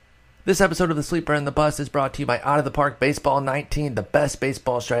This episode of The Sleeper and the Bust is brought to you by Out of the Park Baseball 19, the best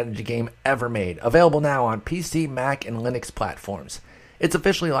baseball strategy game ever made. Available now on PC, Mac, and Linux platforms. It's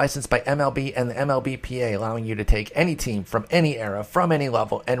officially licensed by MLB and the MLBPA, allowing you to take any team from any era, from any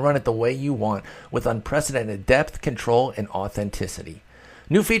level, and run it the way you want with unprecedented depth, control, and authenticity.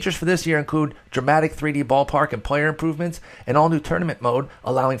 New features for this year include dramatic 3D ballpark and player improvements, an all-new tournament mode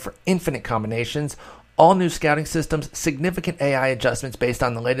allowing for infinite combinations, all new scouting systems, significant AI adjustments based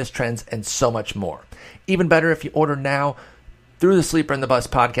on the latest trends, and so much more. Even better, if you order now through the Sleeper and the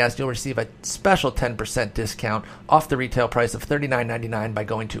Bust podcast, you'll receive a special 10% discount off the retail price of $39.99 by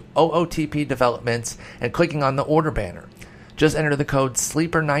going to OOTP Developments and clicking on the order banner. Just enter the code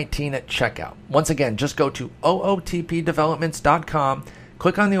SLEEPER19 at checkout. Once again, just go to ootpdevelopments.com,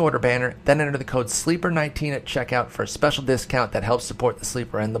 click on the order banner, then enter the code SLEEPER19 at checkout for a special discount that helps support the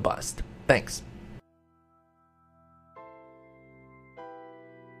Sleeper and the Bust. Thanks.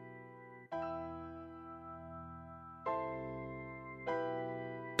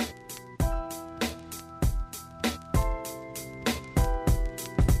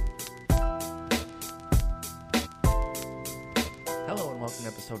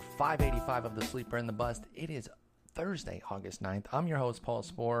 Episode 585 of The Sleeper and the Bust. It is Thursday, August 9th. I'm your host, Paul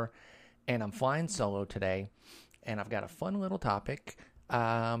Sporer, and I'm flying solo today. And I've got a fun little topic,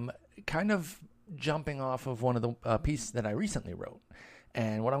 kind of jumping off of one of the pieces that I recently wrote.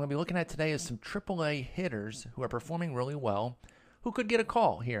 And what I'm going to be looking at today is some AAA hitters who are performing really well, who could get a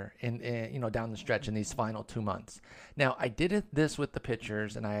call here in down the stretch in these final 2 months. Now, I did this with the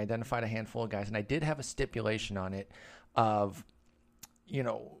pitchers, and I identified a handful of guys, and I did have a stipulation on it of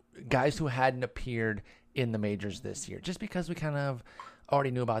guys who hadn't appeared in the majors this year, just because we kind of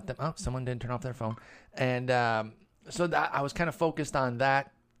already knew about them. Oh, someone didn't turn off their phone. And so that I was kind of focused on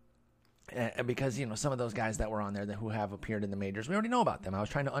that because, some of those guys that were on there who have appeared in the majors, we already know about them. I was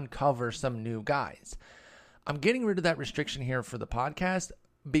trying to uncover some new guys. I'm getting rid of that restriction here for the podcast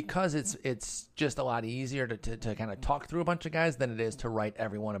because it's just a lot easier to kind of talk through a bunch of guys than it is to write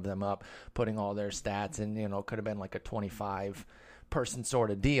every one of them up, putting all their stats, and, could have been like a 25 person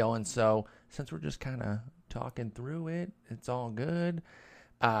sort of deal. And so since we're just kind of talking through it, it's all good.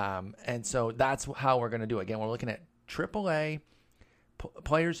 And so that's how we're going to do it. Again, we're looking at AAA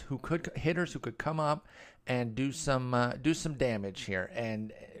players hitters who could come up and do some damage here.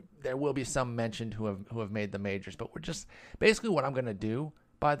 And there will be some mentioned who have made the majors, but we're just basically what I'm going to do,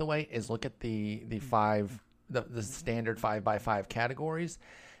 by the way, is look at the standard 5x5 categories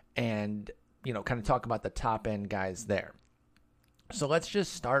and, kind of talk about the top end guys there. So let's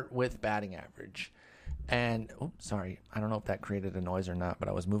just start with batting average. And, sorry, I don't know if that created a noise or not, but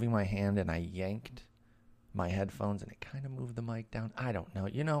I was moving my hand and I yanked my headphones and it kind of moved the mic down. I don't know.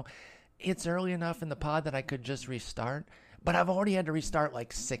 It's early enough in the pod that I could just restart, but I've already had to restart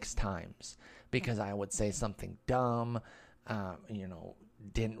like 6 times because I would say something dumb,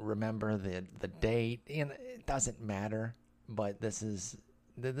 didn't remember the date. And it doesn't matter, but this is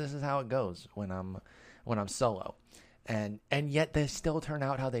how it goes when I'm solo. And yet they still turn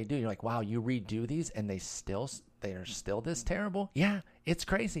out how they do. You're like, wow, you redo these and they are still this terrible? Yeah, it's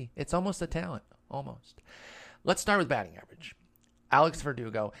crazy. It's almost a talent. Almost. Let's start with batting average. Alex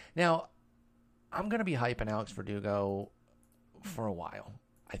Verdugo. Now, I'm going to be hyping Alex Verdugo for a while,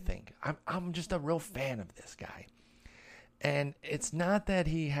 I think. I'm just a real fan of this guy. And it's not that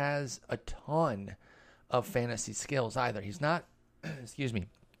he has a ton of fantasy skills either. He's not, excuse me,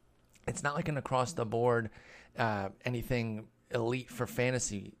 it's not like an across-the-board anything elite for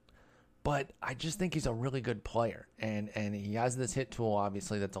fantasy, but I just think he's a really good player, and he has this hit tool,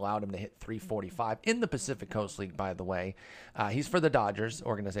 obviously, that's allowed him to hit 345 in the Pacific Coast League, by the way. He's for the Dodgers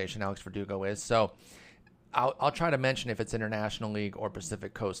organization, Alex Verdugo is, so I'll try to mention if it's International League or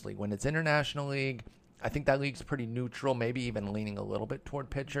Pacific Coast League. When it's International League, I think that league's pretty neutral, maybe even leaning a little bit toward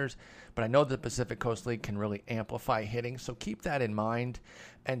pitchers, but I know the Pacific Coast League can really amplify hitting, so keep that in mind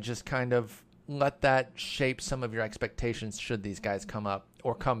and just kind of let that shape some of your expectations should these guys come up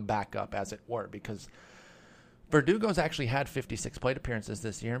or come back up, as it were, because Verdugo's actually had 56 plate appearances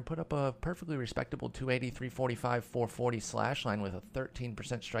this year and put up a perfectly respectable 280, 345, 440 slash line with a 13%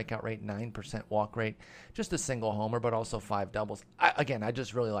 strikeout rate, 9% walk rate, just a single homer, but also 5 doubles. I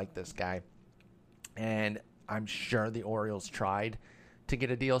just really like this guy, and I'm sure the Orioles tried to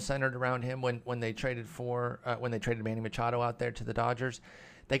get a deal centered around him when they traded Manny Machado out there to the Dodgers.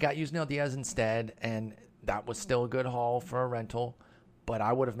 They got Yusniel Diaz instead, and that was still a good haul for a rental. But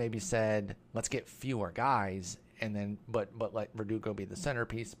I would have maybe said, let's get fewer guys, and then but let Verdugo be the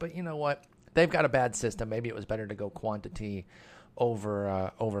centerpiece. But you know what? They've got a bad system. Maybe it was better to go quantity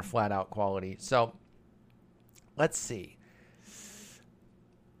over flat out quality. So let's see.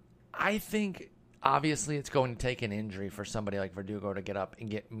 I think obviously it's going to take an injury for somebody like Verdugo to get up and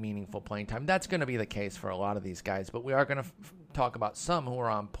get meaningful playing time. That's going to be the case for a lot of these guys, but we are going to talk about some who are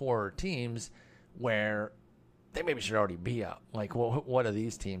on poorer teams where they maybe should already be up. Like, what are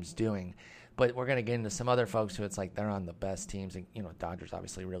these teams doing? But we're going to get into some other folks who it's like they're on the best teams. And, Dodgers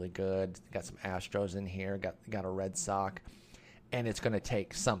obviously really good. Got some Astros in here. Got a Red Sox. And it's going to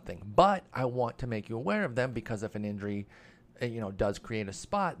take something. But I want to make you aware of them because if an injury, does create a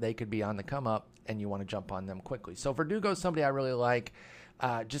spot, they could be on the come up and you want to jump on them quickly. So Verdugo is somebody I really like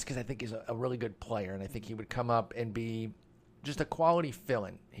just because I think he's a really good player. And I think he would come up and be just a quality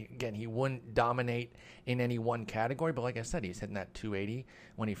fill-in. Again, he wouldn't dominate in any one category, but like I said, he's hitting that 280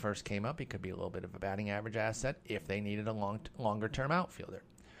 when he first came up. He could be a little bit of a batting average asset if they needed a longer-term outfielder.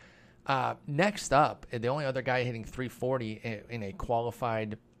 Next up, the only other guy hitting 340 in a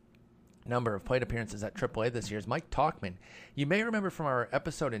qualified number of plate appearances at AAA this year is Mike Tauchman. You may remember from our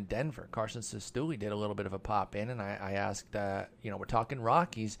episode in Denver, Carson Sestouli did a little bit of a pop in, and I asked, we're talking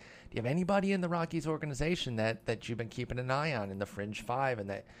Rockies. Do you have anybody in the Rockies organization that you've been keeping an eye on in the Fringe Five and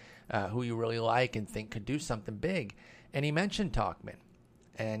that who you really like and think could do something big? And he mentioned Tauchman.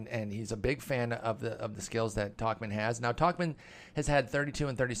 And he's a big fan of the skills that Tauchman has. Now, Tauchman has had 32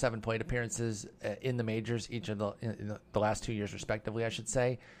 and 37 plate appearances in the majors, each of the last 2 years, respectively, I should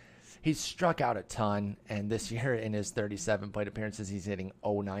say. He's struck out a ton, and this year in his 37 plate appearances, he's hitting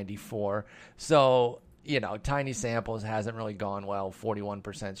 .094. So, tiny samples, hasn't really gone well, 41%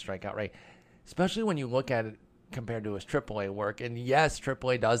 strikeout rate, especially when you look at it compared to his AAA work. And yes,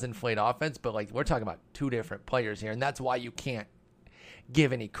 AAA does inflate offense, but we're talking about two different players here, and that's why you can't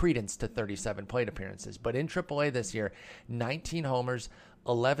give any credence to 37 plate appearances. But in AAA this year, 19 homers,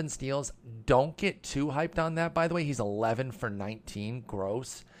 11 steals. Don't get too hyped on that, by the way. He's 11 for 19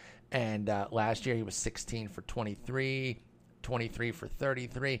 gross. And last year he was 16 for 23, 23 for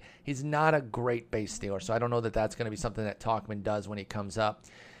 33. He's not a great base stealer, so I don't know that that's going to be something that Tauchman does when he comes up.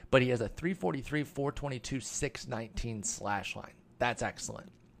 But he has a 343, 422, 619 slash line. That's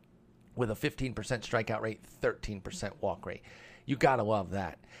excellent. With a 15% strikeout rate, 13% walk rate. You got to love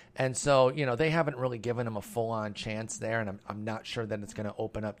that. And so, they haven't really given him a full-on chance there, and I'm not sure that it's going to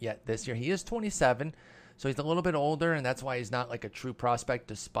open up yet this year. He is 27, so he's a little bit older, and that's why he's not like a true prospect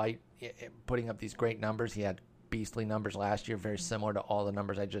despite putting up these great numbers. He had beastly numbers last year, very similar to all the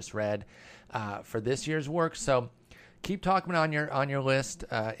numbers I just read for this year's work. So keep talking on your list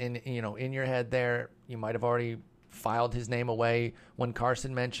in your head there. You might have already filed his name away when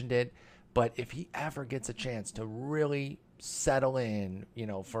Carson mentioned it, but if he ever gets a chance to really settle in,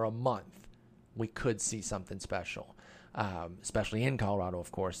 for a month, we could see something special, especially in Colorado,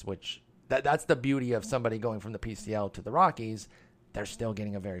 of course, which that's the beauty of somebody going from the PCL to the Rockies. They're still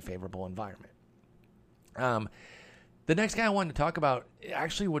getting a very favorable environment. The next guy I wanted to talk about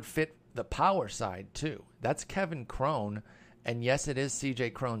actually would fit the power side too. That's Kevin Cron. And yes, it is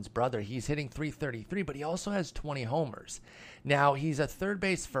CJ Cron's brother. He's hitting 333, but he also has 20 homers. Now, he's a third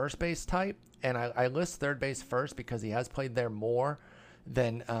base, first base type, and I list third base first because he has played there more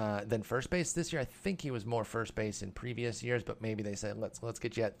than first base this year. I think he was more first base in previous years, but maybe they said, let's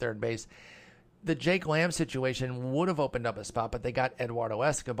get you at third base. The Jake Lamb situation would have opened up a spot, but they got Eduardo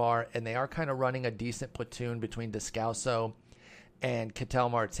Escobar, and they are kind of running a decent platoon between Descalso and Ketel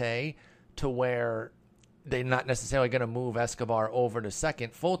Marte to where they're not necessarily going to move Escobar over to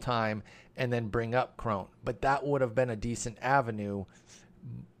second full-time and then bring up Cron. But that would have been a decent avenue.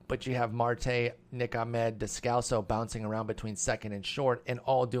 But you have Marte, Nick Ahmed, Descalso bouncing around between second and short and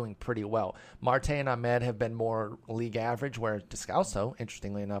all doing pretty well. Marte and Ahmed have been more league average, where Descalso,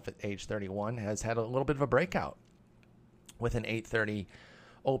 interestingly enough, at age 31, has had a little bit of a breakout with an 830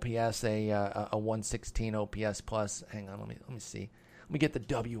 OPS, a 116 OPS plus. Hang on, let me see. Let me get the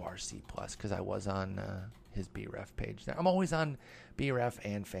WRC plus because I was on his BREF page there. I'm always on BREF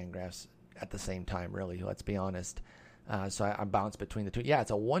and Fangraphs at the same time, really. Let's be honest. So I bounce between the two. Yeah,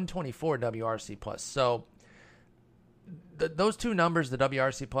 it's a 124 WRC plus. So those two numbers, the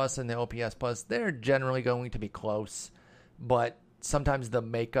WRC plus and the OPS plus, they're generally going to be close. But sometimes the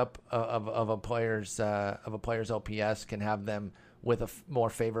makeup of a player's OPS can have them with a more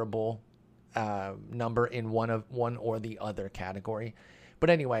favorable number in one or the other category. But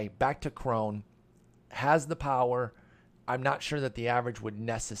anyway, back to Cron. Has the power. I'm not sure that the average would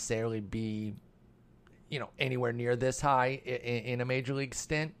necessarily be, anywhere near this high in a major league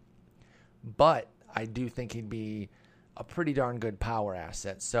stint, but I do think he'd be a pretty darn good power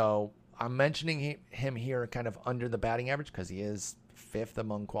asset. So I'm mentioning him here kind of under the batting average because he is fifth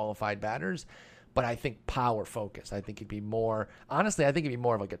among qualified batters. But I think power focus. I think he'd be more, honestly, I think he'd be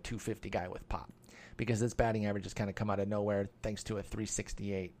more of like a 250 guy with pop because this batting average has kind of come out of nowhere thanks to a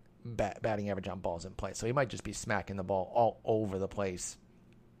 368 batting average on balls in play. So he might just be smacking the ball all over the place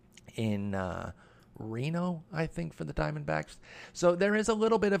in Reno, I think, for the Diamondbacks. So there is a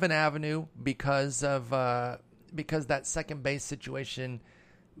little bit of an avenue because that second base situation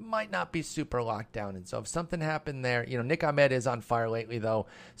might not be super locked down. And so if something happened there, Nick Ahmed is on fire lately, though.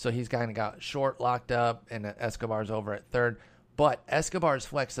 So he's kind of got short locked up, and Escobar's over at third. But Escobar's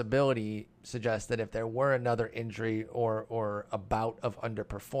flexibility suggests that if there were another injury or a bout of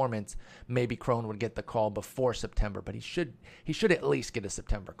underperformance, maybe Cron would get the call before September. But he should at least get a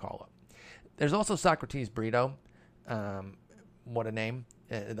September call-up. There's also Socrates Brito. What a name.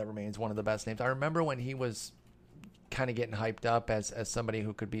 That remains one of the best names. I remember when he was kind of getting hyped up as somebody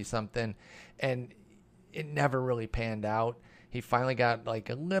who could be something, and it never really panned out. He finally got like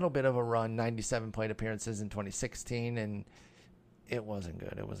a little bit of a run, 97 plate appearances in 2016, and it wasn't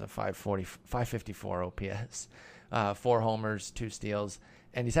good. It was a 554 OPS, 4 homers, 2 steals,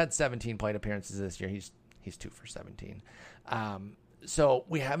 and he's had 17 plate appearances this year. He's 2 for 17. So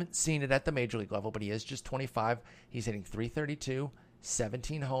we haven't seen it at the major league level, but he is just 25. He's hitting .332,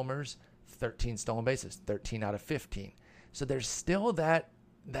 17 homers, 13 stolen bases, 13 out of 15. So there's still that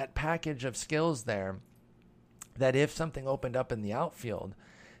package of skills there that if something opened up in the outfield,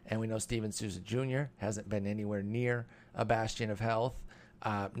 and we know Steven Souza Jr. hasn't been anywhere near a bastion of health.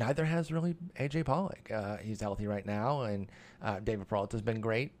 Neither has really A.J. Pollock. He's healthy right now, and David Peralta's been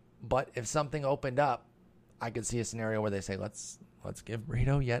great. But if something opened up, I could see a scenario where they say, let's give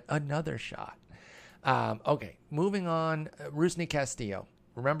Brito yet another shot. Okay, moving on. Rusney Castillo.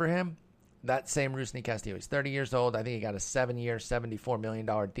 Remember him? That same Rusney Castillo. He's 30 years old. I think he got a 7-year, $74 million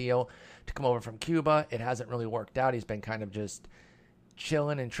deal to come over from Cuba. It hasn't really worked out. He's been kind of just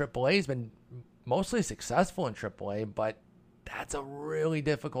chilling in AAA. He's been mostly successful in AAA, but that's a really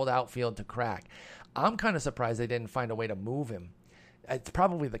difficult outfield to crack. I'm kind of surprised they didn't find a way to move him. It's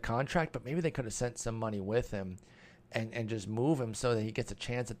probably the contract, but maybe they could have sent some money with him and just move him so that he gets a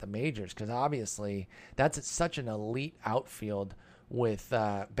chance at the majors, because obviously that's such an elite outfield with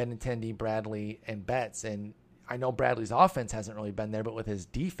Benintendi, Bradley, and Betts. And I know Bradley's offense hasn't really been there, but with his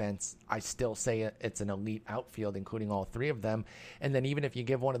defense, I still say it's an elite outfield, including all 3 of them. And then even if you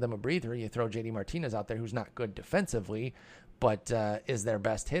give one of them a breather, you throw JD Martinez out there, who's not good defensively, but is their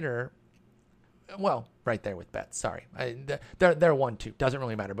best hitter. Well, right there with Betts. Sorry. They're 1-2. Doesn't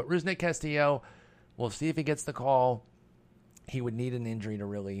really matter. But Rusney Castillo, we'll see if he gets the call. He would need an injury to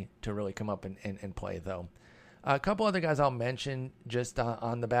really come up and play, though. A couple other guys I'll mention just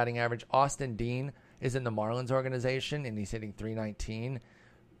on the batting average. Austin Dean is in the Marlins organization, and he's hitting .319.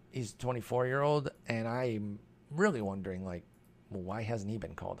 He's a 24-year-old, and I'm really wondering, well, why hasn't he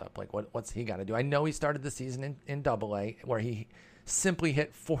been called up? What's he got to do? I know he started the season in AA, where he simply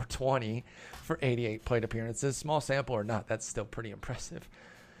hit .420 for 88 plate appearances. Small sample or not, that's still pretty impressive.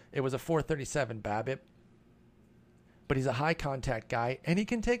 It was a .437 BABIP, but he's a high-contact guy, and he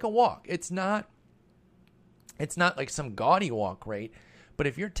can take a walk. It's not like some gaudy walk rate, but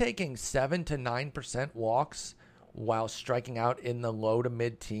if you're taking 7 to 9% walks while striking out in the low to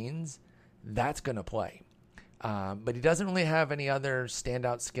mid-teens, that's going to play. But he doesn't really have any other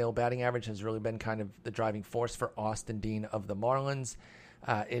standout skill. Batting average has really been kind of the driving force for Austin Dean of the Marlins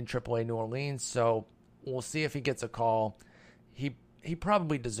in AAA New Orleans. So we'll see if he gets a call. He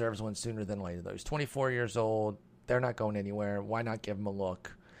probably deserves one sooner than later, though. He's 24 years old. They're not going anywhere. Why not give him a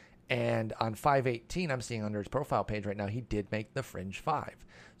look? And on 518, I'm seeing under his profile page right now, he did make the Fringe 5.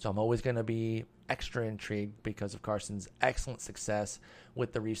 So I'm always going to be extra intrigued because of Carson's excellent success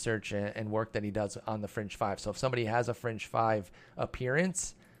with the research and work that he does on the Fringe 5. So if somebody has a Fringe 5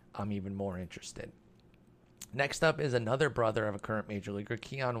 appearance, I'm even more interested. Next up is another brother of a current major leaguer,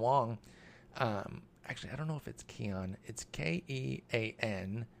 Keon Wong. Actually, I don't know if it's Keon. It's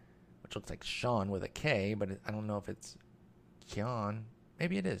Kean, which looks like Sean with a K, but I don't know if it's Keon.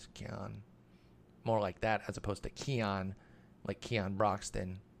 Maybe it is Keon. More like that as opposed to Keon, like Keon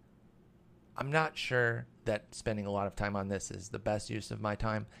Broxton. I'm not sure that spending a lot of time on this is the best use of my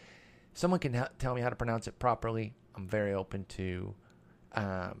time. Someone can tell me how to pronounce it properly. I'm very open to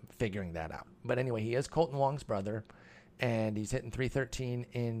figuring that out. But anyway, he is Colton Wong's brother, and he's hitting .313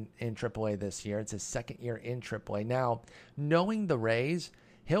 in AAA this year. It's his second year in AAA. Now, knowing the Rays,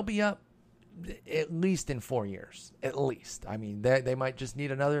 he'll be up at least in 4 years. At least. I mean, they might just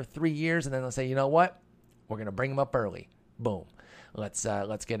need another 3 years, and then they'll say, you know what? We're going to bring him up early. Boom. Let's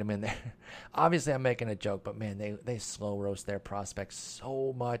get him in there. Obviously, I'm making a joke, but man, they slow roast their prospects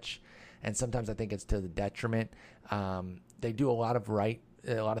so much, and sometimes I think it's to the detriment. They do a lot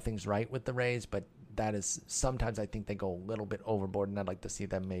of things right with the Rays, but that is sometimes I think they go a little bit overboard, and I'd like to see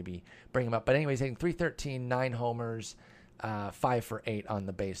them maybe bring him up. But anyways, hitting .313, 9 homers, 5 for 8 on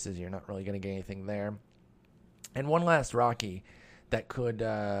the bases. You're not really going to get anything there. And one last Rocky that could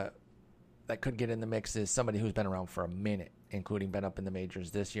get in the mix is somebody who's been around for a minute, including been up in the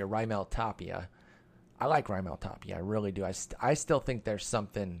majors this year, Raimel Tapia. I like Raimel Tapia. I really do. I still think there's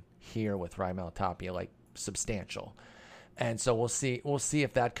something here with Raimel Tapia, like substantial. And so we'll see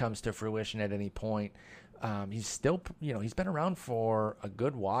if that comes to fruition at any point. He's still, he's been around for a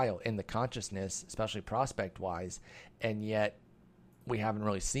good while in the consciousness, especially prospect-wise, and yet we haven't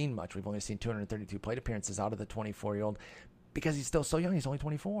really seen much. We've only seen 232 plate appearances out of the 24-year-old because he's still so young. He's only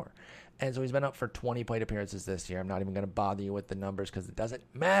 24. And so he's been up for 20 plate appearances this year. I'm not even going to bother you with the numbers because it doesn't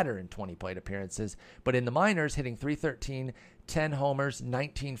matter in 20 plate appearances. But in the minors, hitting .313, 10 homers,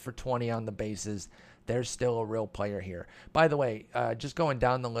 19 for 20 on the bases. There's still a real player here. By the way, just going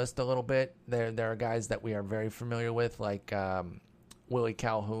down the list a little bit, there are guys that we are very familiar with, like Willie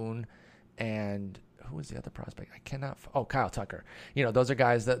Calhoun, and who was the other prospect? Kyle Tucker. Those are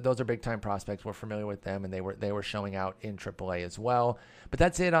guys those are big time prospects. We're familiar with them, and they were showing out in AAA as well. But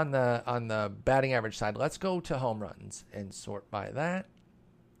that's it on the batting average side. Let's go to home runs and sort by that.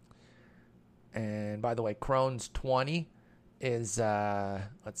 And by the way, Cron's 20. Is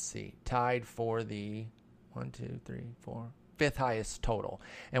tied for the 5th highest total.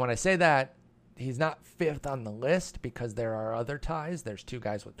 And when I say that, he's not 5th on the list because there are other ties. There's 2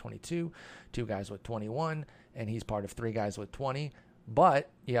 guys with 22, 2 guys with 21, and he's part of 3 guys with 20. But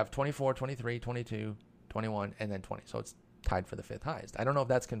you have 24, 23, 22, 21, and then 20. So it's tied for the 5th highest. I don't know if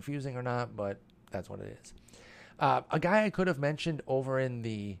that's confusing or not, but that's what it is. A guy I could have mentioned over in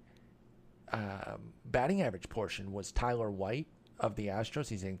the batting average portion was Tyler White of the Astros.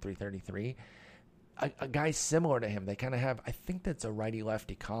 He's hitting .333. A guy similar to him. They kind of have, I think that's a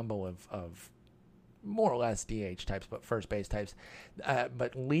righty-lefty combo of more or less DH types, but first base types.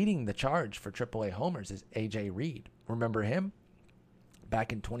 But leading the charge for AAA homers is A.J. Reed. Remember him?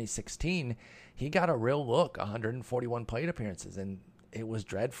 Back in 2016, he got a real look, 141 plate appearances, and it was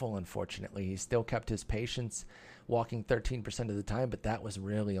dreadful, unfortunately. He still kept his patience, walking 13% of the time, but that was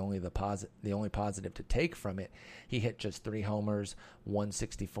really only the only positive to take from it. He hit just 3 homers,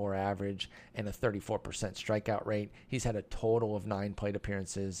 164 average, and a 34% strikeout rate. He's had a total of 9 plate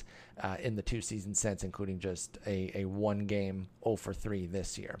appearances in the 2 seasons since, including just a 1-game 0 for 3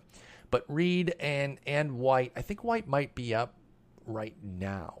 this year. But Reed and White, I think White might be up right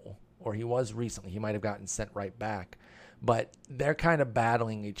now, or he was recently. He might have gotten sent right back. But they're kind of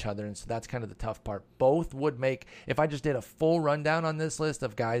battling each other, and so that's kind of the tough part. Both would make, if I just did a full rundown on this list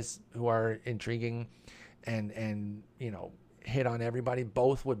of guys who are intriguing and hit on everybody,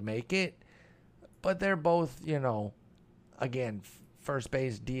 both would make it. But they're both, again, first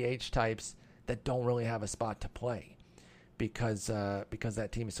base DH types that don't really have a spot to play because that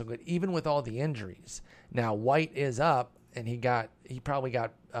team is so good, even with all the injuries. Now, White is up, and he probably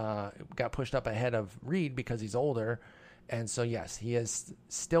got pushed up ahead of Reed because he's older. And so, yes, he is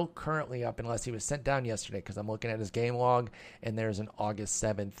still currently up unless he was sent down yesterday because I'm looking at his game log, and there's an August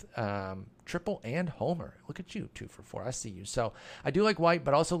 7th triple and homer. Look at you, 2 for 4. I see you. So I do like White,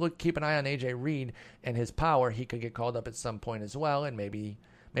 but also keep an eye on A.J. Reed and his power. He could get called up at some point as well, and maybe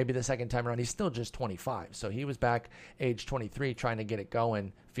the second time around. He's still just 25. So he was back age 23 trying to get it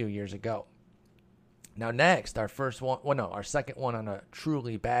going a few years ago. Now next, our second one on a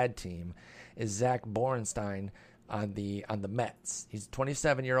truly bad team is Zach Borenstein on the Mets. He's a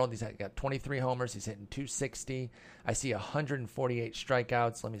 27-year-old. He's got 23 homers. He's hitting .260. I see 148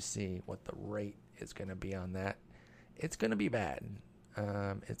 strikeouts. Let me see what the rate is going to be on that. It's going to be bad.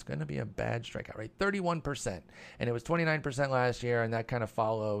 It's going to be a bad strikeout rate, 31%. And it was 29% last year, and that kind of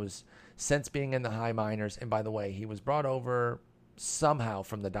follows since being in the high minors. And by the way, he was brought over somehow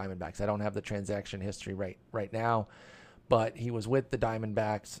from the Diamondbacks. I don't have the transaction history right now, but he was with the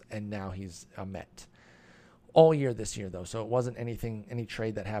Diamondbacks, and now he's a Met. All year this year, though, so it wasn't any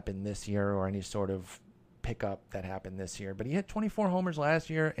trade that happened this year or any sort of pickup that happened this year. But he hit 24 homers last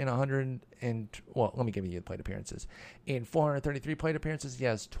year in let me give you the plate appearances. In 433 plate appearances, he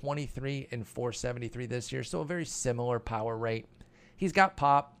has 23 in 473 this year, so a very similar power rate. He's got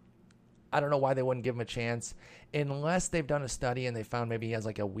pop. I don't know why they wouldn't give him a chance unless they've done a study and they found maybe he has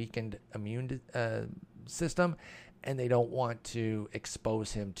like a weakened immune system, and they don't want to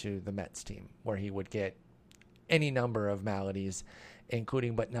expose him to the Mets team where he would get any number of maladies,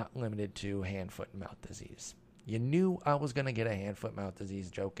 including but not limited to hand, foot, and mouth disease. You knew I was going to get a hand, foot, mouth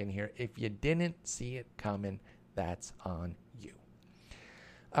disease joke in here. If you didn't see it coming, that's on you.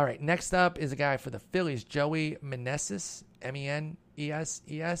 All right, next up is a guy for the Phillies, Joey Meneses,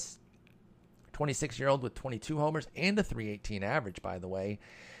 Meneses, 26-year-old with 22 homers and a .318 average, by the way.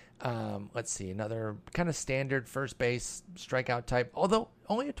 Let's see, another kind of standard first base strikeout type, although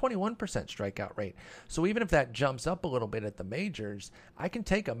only a 21% strikeout rate. So even if that jumps up a little bit at the majors, I can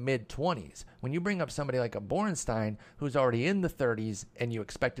take a mid-20s. When you bring up somebody like a Borenstein who's already in the 30s and you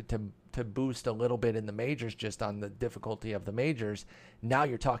expect it to boost a little bit in the majors just on the difficulty of the majors, now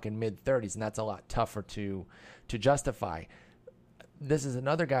you're talking mid-30s, and that's a lot tougher to justify. This is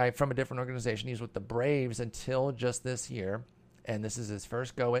another guy from a different organization. He's with the Braves until just this year. And this is his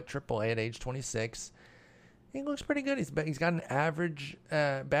first go at AAA at age 26. He looks pretty good. He's got an average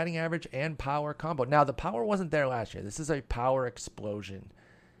batting average and power combo. Now, the power wasn't there last year. This is a power explosion.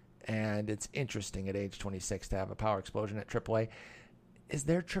 And it's interesting at age 26 to have a power explosion at AAA. Is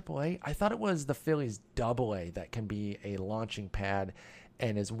there AAA? I thought it was the Phillies AA that can be a launching pad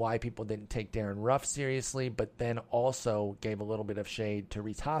and is why people didn't take Darren Ruff seriously, but then also gave a little bit of shade to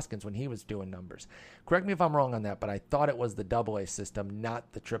Rhys Hoskins when he was doing numbers. Correct me if I'm wrong on that, but I thought it was the AA system,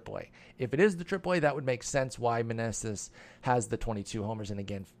 not the AAA. If it is the AAA, that would make sense why Meneses has the 22 homers. And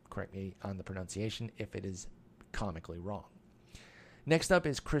again, correct me on the pronunciation if it is comically wrong. Next up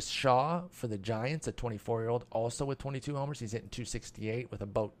is Chris Shaw for the Giants, a 24-year-old, also with 22 homers. He's hitting 268 with a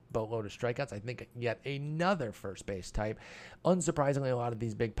boatload of strikeouts. I think yet another first base type. Unsurprisingly, a lot of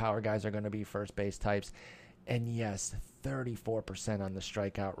these big power guys are going to be first base types. And yes, 34% on the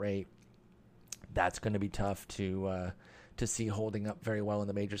strikeout rate. That's going to be tough to see holding up very well in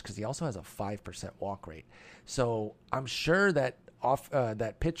the majors because he also has a 5% walk rate. So I'm sure that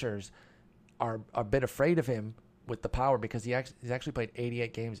that pitchers are a bit afraid of him with the power because he's actually played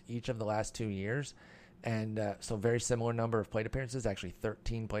 88 games each of the last 2 years. And so very similar number of plate appearances, actually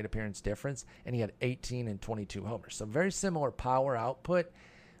 13 plate appearance difference. And he had 18 and 22 homers. So very similar power output,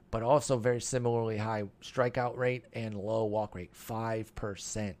 but also very similarly high strikeout rate and low walk rate,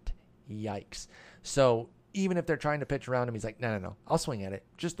 5%. Yikes. So even if they're trying to pitch around him, he's like, no, I'll swing at it.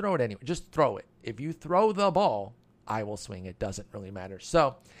 Just throw it anyway. Just throw it. If you throw the ball, I will swing. It doesn't really matter.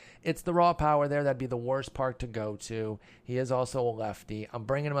 So it's the raw power there. That'd be the worst part to go to. He is also a lefty. I'm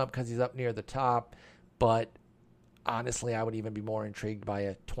bringing him up because he's up near the top, but honestly, I would even be more intrigued by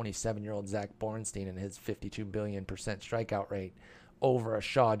a 27-year-old Zach Borenstein and his 52 billion % strikeout rate over a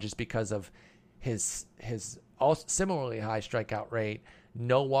Shaw just because of his also similarly high strikeout rate,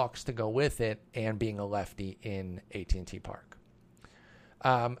 no walks to go with it, and being a lefty in AT&T Park.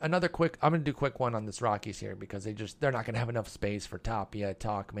 I'm going to do a quick one on this Rockies here because they're not going to have enough space for Tapia,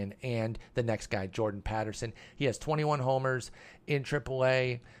 Tauchman, and the next guy, Jordan Patterson. He has 21 homers in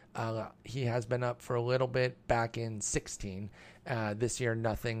AAA. He has been up for a little bit back in 16. This year,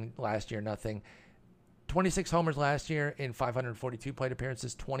 nothing. Last year, nothing. 26 homers last year in 542 plate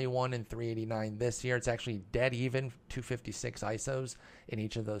appearances, 21 and 389 this year. It's actually dead even, 256 ISOs in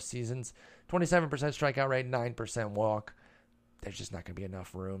each of those seasons. 27% strikeout rate, 9% walk. There's just not going to be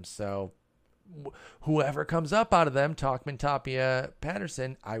enough room. So whoever comes up out of them, Tauchman, Tapia,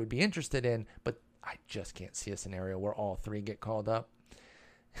 Patterson, I would be interested in, but I just can't see a scenario where all three get called up.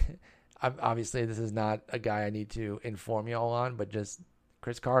 Obviously, this is not a guy I need to inform you all on, but just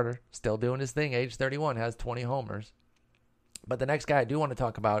Chris Carter, still doing his thing, age 31, has 20 homers. But the next guy I do want to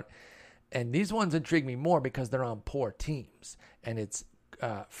talk about, and these ones intrigue me more because they're on poor teams, and it's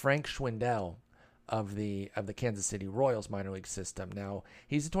Frank Schwindel of the Kansas City Royals minor league system. Now,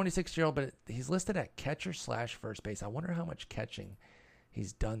 he's a 26-year-old, but he's listed at catcher / first base. I wonder how much catching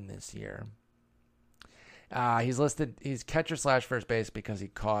he's done this year. He's catcher / first base because he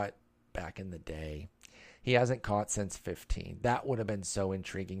caught back in the day. He hasn't caught since 15. That would have been so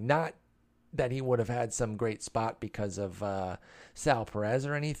intriguing. Not that he would have had some great spot because of Sal Perez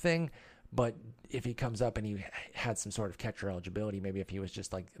or anything, but if he comes up and he had some sort of catcher eligibility, maybe if he was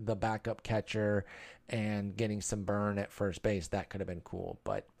just like the backup catcher and getting some burn at first base, that could have been cool.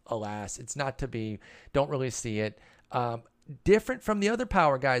 But alas, it's not to be. Don't really see it. Different from the other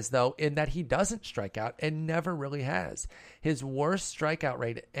power guys, though, in that he doesn't strike out and never really has. His worst strikeout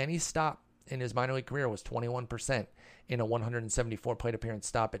rate at any stop in his minor league career was 21% in a 174 plate appearance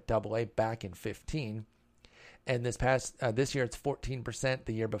stop at AA back in 15. And this year it's 14%.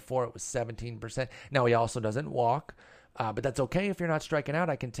 The year before it was 17%. Now he also doesn't walk, but that's okay if you're not striking out.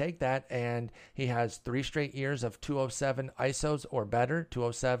 I can take that. And he has 3 straight years of 207 ISOs or better.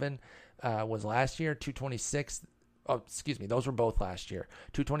 207 was last year. 226. Oh, excuse me. Those were both last year.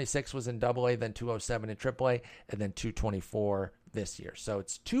 226 was in AA, then 207 in AAA, and then 224 this year. So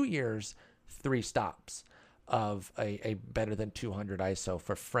it's 2 years, 3 stops of a better than 200 ISO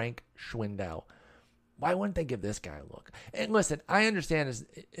for Frank Schwindel. Why wouldn't they give this guy a look? And listen, I understand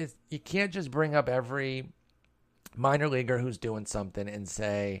is you can't just bring up every minor leaguer who's doing something and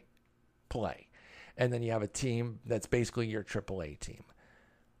say, play. And then you have a team that's basically your AAA team.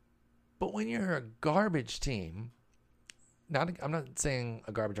 But when you're a garbage team, I'm not saying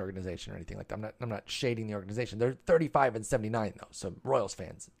a garbage organization or anything like that. I'm not shading the organization. They're 35-79 though. So Royals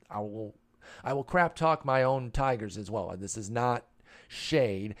fans, I will crap talk my own Tigers as well. This is not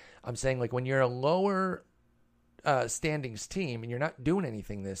shade. I'm saying like when you're a lower standings team and you're not doing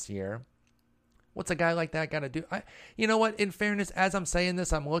anything this year, what's a guy like that got to do? You know what? In fairness, as I'm saying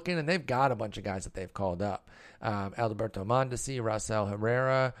this, I'm looking and they've got a bunch of guys that they've called up. Alberto Mondesi, Raisel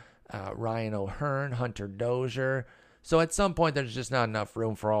Herrera, Ryan O'Hearn, Hunter Dozier. So at some point, there's just not enough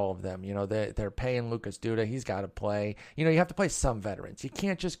room for all of them. You know, they're paying Lucas Duda. He's got to play. You know, you have to play some veterans. You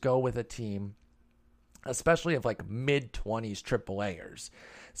can't just go with a team, especially of like mid-20s AAAers.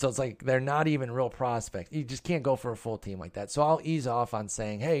 So it's like they're not even real prospects. You just can't go for a full team like that. So I'll ease off on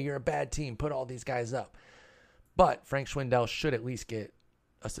saying, hey, you're a bad team. Put all these guys up. But Frank Schwindel should at least get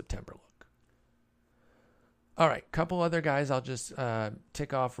a September look. All right, couple other guys I'll just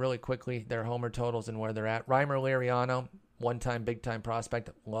tick off really quickly, their homer totals and where they're at. Reimer Liriano, one-time big-time prospect.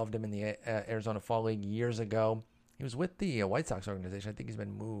 Loved him in the Arizona Fall League years ago. He was with the White Sox organization. I think he's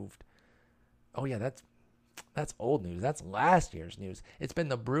been moved. Oh, yeah, that's old news. That's last year's news. It's been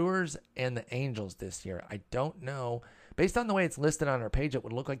the Brewers and the Angels this year. I don't know. Based on the way it's listed on our page, it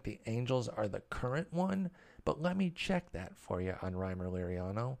would look like the Angels are the current one. But let me check that for you on Reimer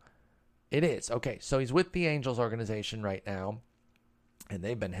Liriano. It is. Okay, so he's with the Angels organization right now, and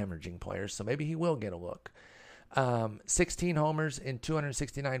they've been hemorrhaging players, so maybe he will get a look. 16 homers in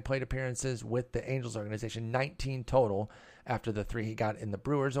 269 plate appearances with the Angels organization, 19 total after the 3 he got in the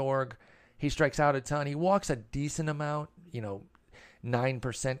Brewers org. He strikes out a ton. He walks a decent amount,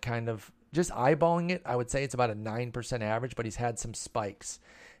 9% kind of. Just eyeballing it, I would say it's about a 9% average, but he's had some spikes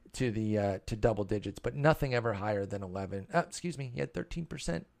to double digits, but nothing ever higher than 11. He had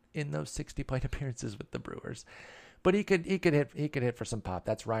 13% in those 60 plate appearances with the Brewers. But he could hit for some pop.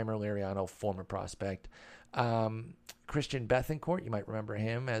 That's Reimer Liriano, former prospect. Christian Bethancourt, you might remember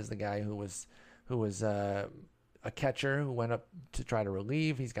him as the guy who was a catcher who went up to try to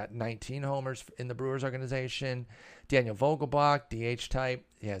relieve. He's got 19 homers in the Brewers organization. Daniel Vogelbach, DH type,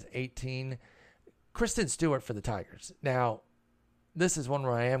 he has 18. Kristen Stewart for the Tigers. Now, this is one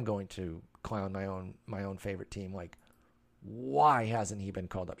where I am going to clown my own favorite team. Like, why hasn't he been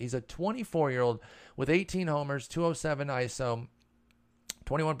called up? He's a 24-year-old with 18 homers, 207 ISO,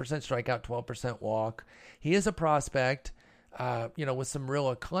 21% strikeout, 12% walk. He is a prospect, with some real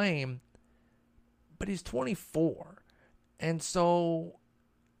acclaim, but he's 24. And so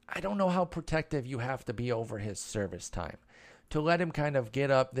I don't know how protective you have to be over his service time. To let him kind of get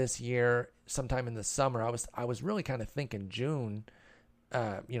up this year, sometime in the summer, I was really kind of thinking June.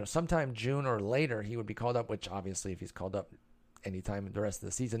 Sometime June or later, he would be called up, which obviously if he's called up anytime in the rest of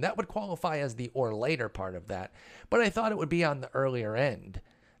the season, that would qualify as the or later part of that. But I thought it would be on the earlier end.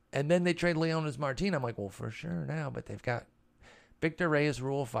 And then they trade Leonis Martin. I'm like, well, for sure now, but they've got Victor Reyes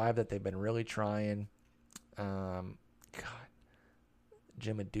Rule 5 that they've been really trying. Jim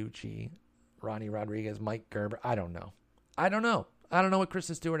Aducci, Ronnie Rodriguez, Mike Gerber. I don't know what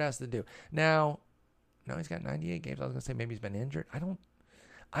Kristen Stewart has to do. Now he's got 98 games. I was going to say maybe he's been injured. I don't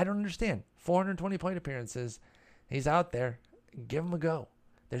understand. 420 plate appearances. He's out there. Give him a go.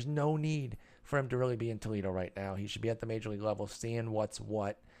 There's no need for him to really be in Toledo right now. He should be at the major league level seeing what's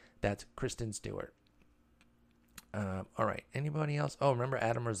what. That's Kristen Stewart. All right. Anybody else? Oh, remember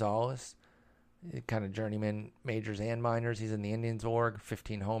Adam Rosales? Kind of journeyman majors and minors. He's in the Indians org,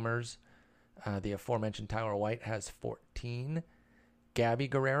 15 homers. The aforementioned Tyler White has 14. Gabby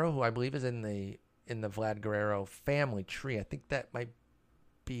Guerrero, who I believe is in the Vlad Guerrero family tree. I think that might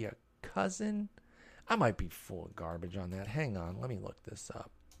be a cousin. I might be full of garbage on that. Hang on. Let me look this up.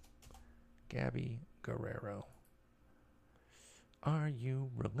 Gabby Guerrero. Are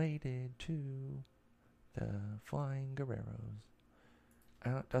you related to the Flying Guerreros?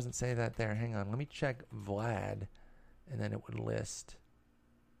 It doesn't say that there. Hang on. Let me check Vlad, and then it would list.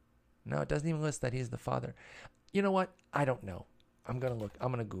 No, it doesn't even list that he's the father. You know what? I don't know. I'm going to look.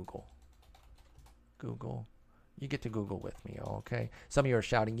 I'm going to Google. Google. You get to Google with me, okay? Some of you are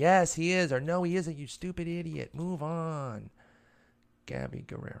shouting, yes, he is, or no, he isn't, you stupid idiot. Move on. Gabby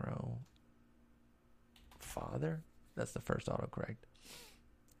Guerrero. Father? That's the first autocorrect.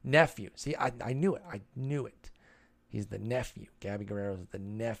 Nephew. See, I knew it. I knew it. He's the nephew. Gabby Guerrero is the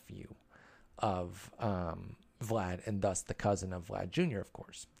nephew of Vlad, and thus the cousin of Vlad Jr., of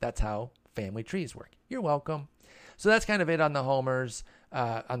course. That's how family trees work. You're welcome. So that's kind of it on the homers,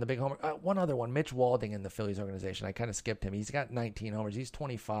 on the big homer. One other one, Mitch Walding in the Phillies organization. I kind of skipped him. He's got 19 homers. He's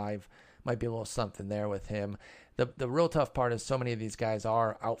 25. Might be a little something there with him. The real tough part is so many of these guys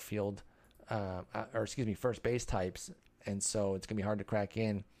are outfield, first base types, and so it's going to be hard to crack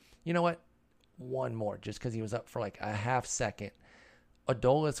in. You know what? One more, just because he was up for like a half second.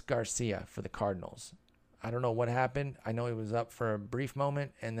 Adolis Garcia for the Cardinals. I don't know what happened. I know he was up for a brief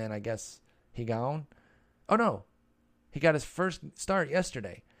moment, and then I guess he gone. Oh, no. He got his first start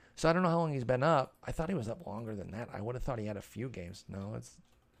yesterday. So I don't know how long he's been up. I thought he was up longer than that. I would have thought he had a few games. No,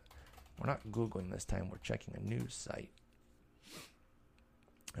 we're not Googling this time. We're checking a news site.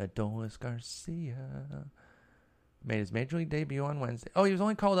 Adolis Garcia made his Major League debut on Wednesday. Oh, he was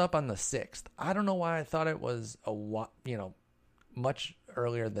only called up on the 6th. I don't know why I thought it was much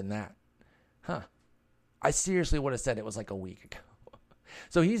earlier than that. Huh. I seriously would have said it was like a week ago.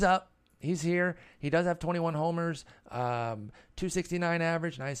 So he's up. He's here. He does have 21 homers, 269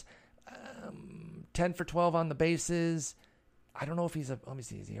 average. Nice. 10 for 12 on the bases. I don't know if let me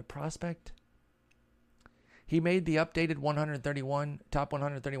see, is he a prospect? He made the updated top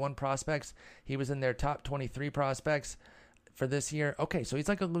 131 prospects. He was in their top 23 prospects for this year. Okay, so he's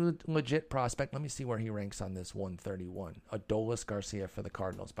like a legit prospect. Let me see where he ranks on this 131. Adolis Garcia for the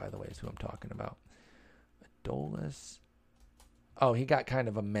Cardinals, by the way, is who I'm talking about. Adolis. Oh, he got kind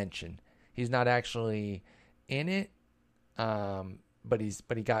of a mention. He's not actually in it, but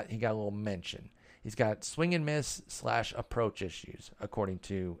he got a little mention. He's got swing and miss / approach issues, according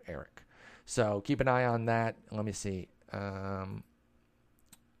to Eric. So keep an eye on that. Let me see. 22%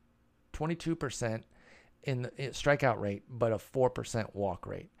 in the strikeout rate, but a 4% walk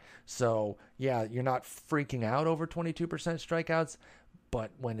rate. So, yeah, you're not freaking out over 22% strikeouts,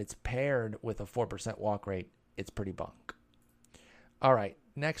 but when it's paired with a 4% walk rate, it's pretty bunk. All right,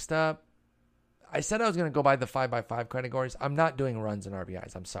 next up, I said I was going to go by the 5x5 categories. I'm not doing runs and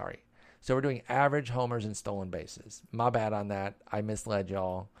RBIs. I'm sorry. So we're doing average, homers, and stolen bases. My bad on that. I misled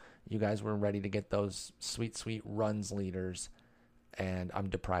y'all. You guys were ready to get those sweet, sweet runs leaders, and I'm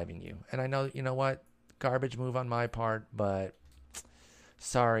depriving you. And I know, you know what? Garbage move on my part, but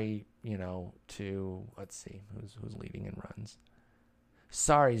sorry, to, let's see, who's leading in runs.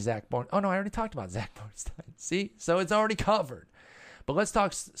 Sorry, Zach Born. Oh, no, I already talked about Zach Bornstein. See? So it's already covered. But let's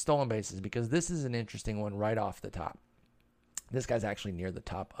talk stolen bases, because this is an interesting one right off the top. This guy's actually near the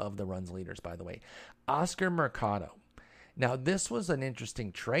top of the runs leaders, by the way. Oscar Mercado. Now, this was an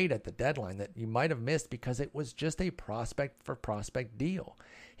interesting trade at the deadline that you might have missed because it was just a prospect for prospect deal.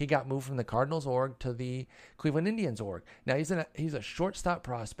 He got moved from the Cardinals org to the Cleveland Indians org. Now, he's a shortstop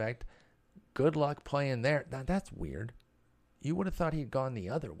prospect. Good luck playing there. Now, that's weird. You would have thought he'd gone the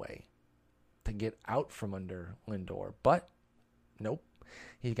other way to get out from under Lindor, but nope.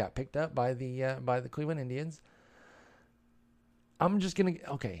 He got picked up by the Cleveland Indians. I'm just going to...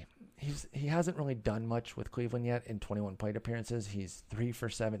 Okay, he hasn't really done much with Cleveland yet in 21 plate appearances. He's 3 for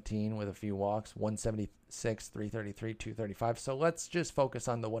 17 with a few walks, 176, 333, 235. So let's just focus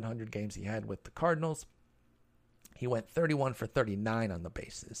on the 100 games he had with the Cardinals. He went 31 for 39 on the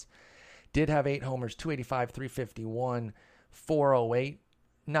bases. Did have 8 homers, 285, 351, 408.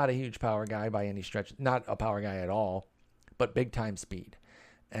 Not a huge power guy by any stretch. Not a power guy at all, but big-time speed.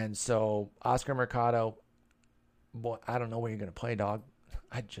 And so Oscar Mercado... Boy, I don't know where you're going to play, dog.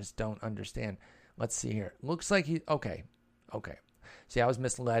 I just don't understand. Let's see here. Looks like okay. See, I was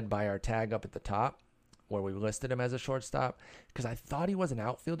misled by our tag up at the top where we listed him as a shortstop because I thought he was an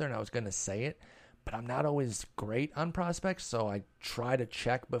outfielder and I was going to say it, but I'm not always great on prospects, so I try to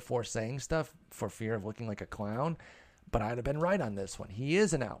check before saying stuff for fear of looking like a clown, but I'd have been right on this one. He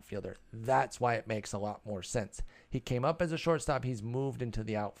is an outfielder. That's why it makes a lot more sense. He came up as a shortstop. He's moved into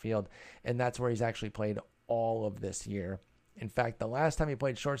the outfield, and that's where he's actually played all of this year. In fact, the last time he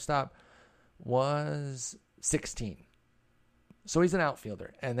played shortstop was 16. So he's an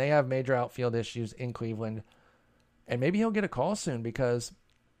outfielder, and they have major outfield issues in Cleveland. And maybe he'll get a call soon because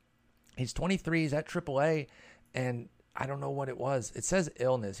he's 23, he's at AAA, and I don't know what it was. It says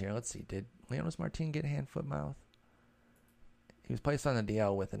illness here. Let's see. Did Leonys Martin get hand, foot, mouth? He was placed on the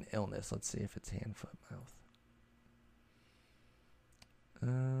DL with an illness. Let's see if it's hand, foot,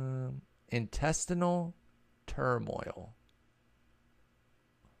 mouth. Intestinal turmoil.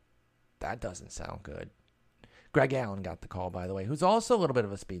 That doesn't sound good. Greg Allen got the call, by the way, who's also a little bit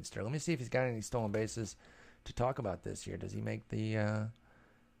of a speedster. Let me see if he's got any stolen bases to talk about this year. Does he make the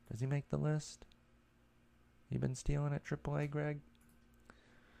list? You been stealing at AAA, Greg?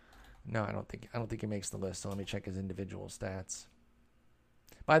 No, I don't think he makes the list. So let me check his individual stats.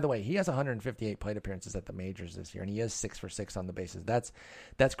 By the way, he has 158 plate appearances at the majors this year, and he is 6 for 6 on the bases.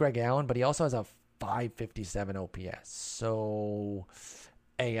 That's Greg Allen, but he also has a 557 OPS. So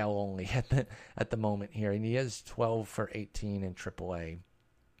AL only at the moment here, and he is 12 for 18 in AAA.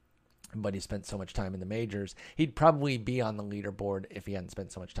 But he spent so much time in the majors. He'd probably be on the leaderboard if he hadn't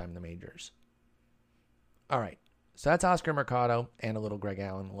spent so much time in the majors. All right, So that's Oscar Mercado and a little Greg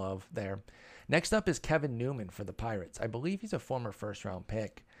Allen love there. Next up is Kevin Newman for the Pirates. I believe he's a former first-round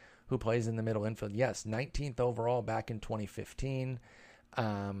pick who plays in the middle infield. Yes, 19th overall back in 2015.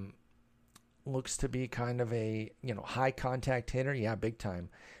 Looks to be kind of a, high contact hitter. Yeah, big time.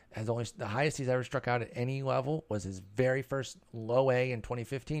 The highest he's ever struck out at any level was his very first low A in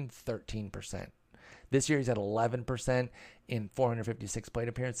 2015, 13%. This year he's at 11% in 456 plate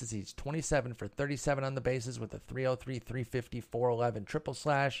appearances. He's 27 for 37 on the bases with a 303, 350, 411 triple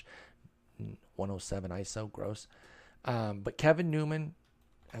slash, 107 ISO, gross. But Kevin Newman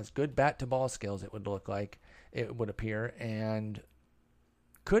has good bat to ball skills, it would appear, and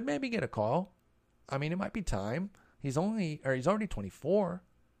could maybe get a call. I mean, it might be time. He's already 24.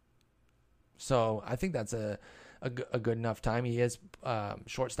 So I think that's a good enough time. He is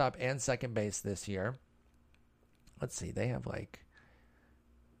shortstop and second base this year. Let's see. They have like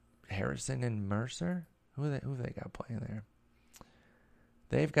Harrison and Mercer. Who they got playing there?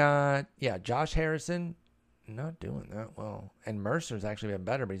 They've got, Josh Harrison, not doing that well. And Mercer's actually been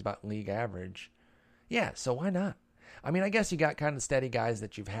better, but he's about league average. Yeah, so why not? I mean, I guess you got kind of steady guys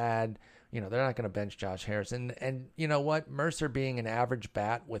that you've had. They're not going to bench Josh Harrison. And you know what? Mercer being an average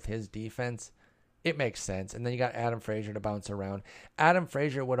bat with his defense, it makes sense. And then you got Adam Frazier to bounce around. Adam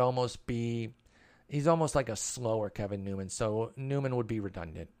Frazier would almost be, he's almost like a slower Kevin Newman. So Newman would be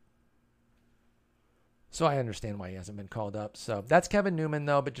redundant. So I understand why he hasn't been called up. So that's Kevin Newman,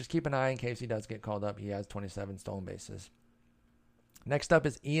 though, but just keep an eye in case he does get called up. He has 27 stolen bases. Next up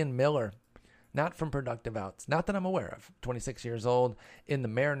is Ian Miller. Not from productive outs. Not that I'm aware of. 26 years old in the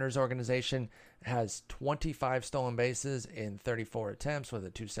Mariners organization. Has 25 stolen bases in 34 attempts with a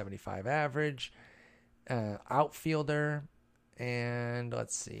 275 average. Outfielder. And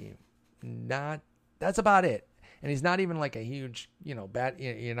let's see. That's about it. And he's not even like a huge, bat.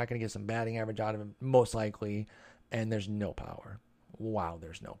 You're not going to get some batting average out of him, most likely. And there's no power. Wow,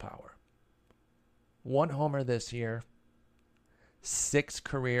 there's no power. 1 homer this year. 6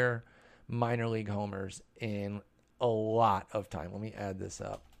 career minor league homers in a lot of time. Let me add this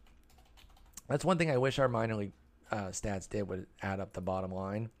up. That's one thing I wish our minor league stats did, would add up the bottom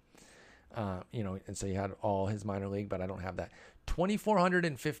line. And so you had all his minor league, but I don't have that.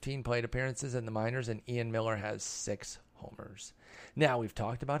 2,415 plate appearances in the minors, and Ian Miller has 6 homers. Now, we've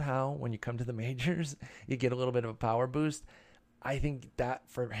talked about how when you come to the majors, you get a little bit of a power boost. I think that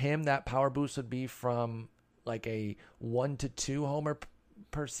for him, that power boost would be from like a 1 to 2 homer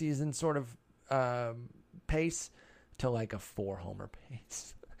per season sort of pace to like a 4 homer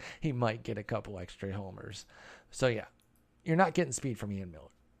pace. He might get a couple extra homers. So yeah, you're not getting speed from Ian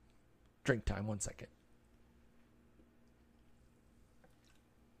Miller. Drink time, 1 second.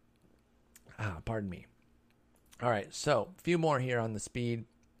 Pardon me. All right, so a few more here on the speed.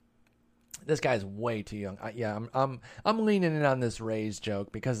 This guy's way too young. I'm leaning in on this Rays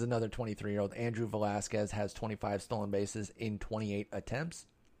joke because another 23-year-old Andrew Velasquez has 25 stolen bases in 28 attempts.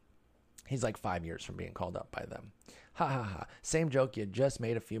 He's like 5 years from being called up by them. Ha ha ha. Same joke you just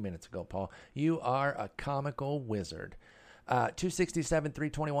made a few minutes ago, Paul. You are a comical wizard. 267,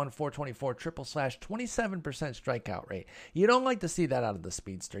 321, 424, triple slash, 27% strikeout rate. You don't like to see that out of the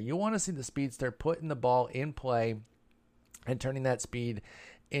speedster. You want to see the speedster putting the ball in play and turning that speed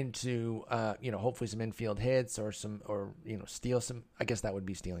into, hopefully some infield hits or steal some. I guess that would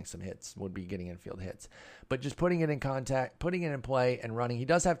be stealing some hits, would be getting infield hits. But just putting it in contact, putting it in play and running. He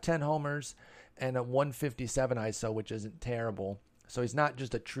does have 10 homers and a 157 ISO, which isn't terrible. So he's not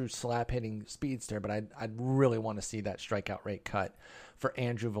just a true slap-hitting speedster, but I'd really want to see that strikeout rate cut for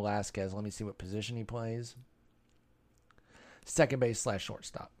Andrew Velasquez. Let me see what position he plays. Second base /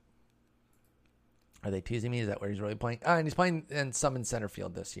 shortstop. Are they teasing me? Is that where he's really playing? And he's playing in center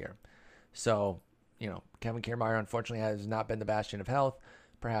field this year. So, Kevin Kiermaier, unfortunately, has not been the bastion of health.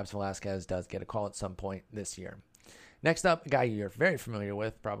 Perhaps Velasquez does get a call at some point this year. Next up, a guy you're very familiar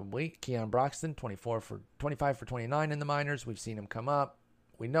with, probably, Keon Broxton, 25 for 29 in the minors. We've seen him come up.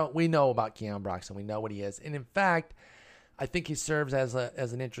 We know about Keon Broxton. We know what he is. And in fact, I think he serves as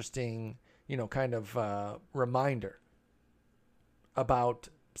an interesting, reminder about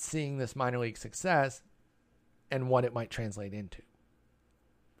seeing this minor league success and what it might translate into.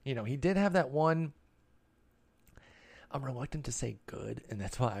 He did have that one. I'm reluctant to say good, and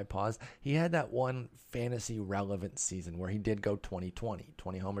that's why I paused. He had that one fantasy relevant season where he did go 20-20,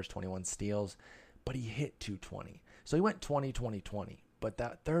 20 homers, 21 steals, but he hit 220. So he went 20-20-20, but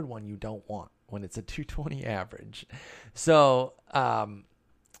that third one you don't want when it's a 220 average. So, I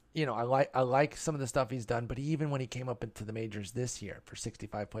like some of the stuff he's done, but even when he came up into the majors this year for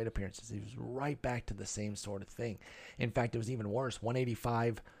 65 plate appearances, he was right back to the same sort of thing. In fact, it was even worse,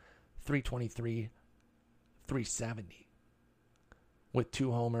 185, 323, 370 with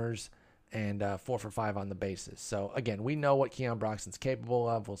 2 homers and 4 for 5 on the bases. So, again, we know what Keon Broxton's capable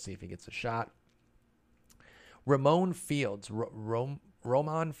of. We'll see if he gets a shot. Ramon Fields.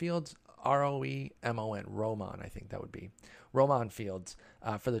 Roman Fields? R-O-E-M-O-N. Roman, I think that would be. Roman Fields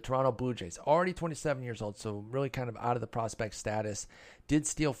for the Toronto Blue Jays. Already 27 years old, so really kind of out of the prospect status. Did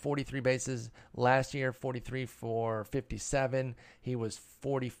steal 43 bases last year, 43 for 57. He was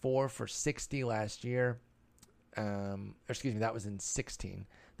 44 for 60 last year. That was in 16.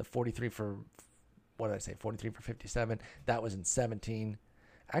 The 43 for, what did I say, 43 for 57. That was in 17.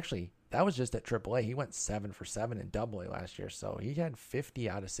 Actually, that was just at AAA. He went 7 for 7 in AA last year, so he had 50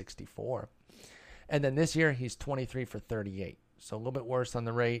 out of 64. And then this year, he's 23 for 38. So a little bit worse on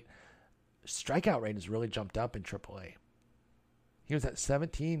the rate. Strikeout rate has really jumped up in AAA. He was at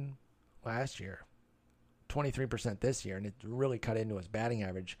 17 last year, 23% this year, and it really cut into his batting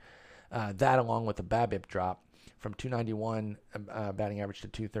average. That along with the BABIP drop from 291 batting average to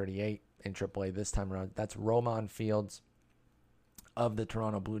 238 in AAA this time around. That's Roman Fields of the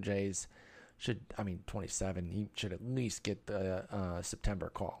Toronto Blue Jays. 27. He should at least get the September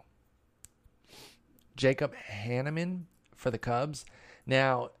call. Jacob Hanneman for the Cubs.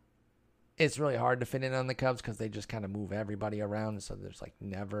 Now, it's really hard to fit in on the Cubs because they just kind of move everybody around. So there's like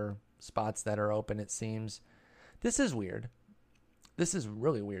never spots that are open, it seems. This is weird. This is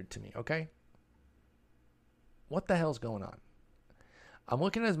really weird to me, okay? What the hell's going on? I'm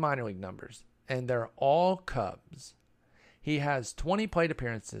looking at his minor league numbers, and they're all Cubs. He has 20 plate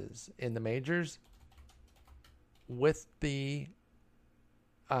appearances in the majors with the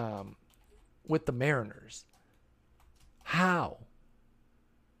Mariners. How?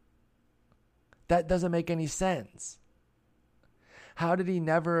 That doesn't make any sense. How did he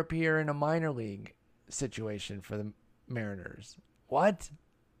never appear in a minor league situation for the Mariners? What?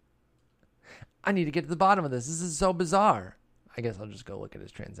 I need to get to the bottom of this. This is so bizarre. I guess I'll just go look at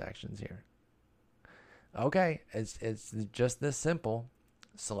his transactions here. Okay, it's just this simple.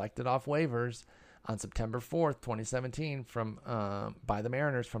 Selected off waivers on September 4th, 2017 by the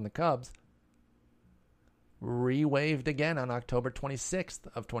Mariners from the Cubs. Re-waived again on October 26th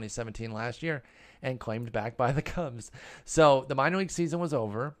of 2017 last year and claimed back by the Cubs. So the minor league season was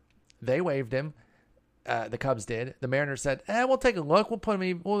over. They waived him. The Cubs did. The Mariners said, we'll take a look.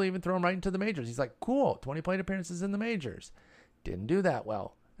 We'll even throw him right into the majors. He's like, cool, 20 plate appearances in the majors. Didn't do that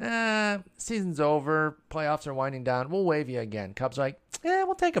well. Season's over. Playoffs are winding down. We'll waive you again. Cubs are like,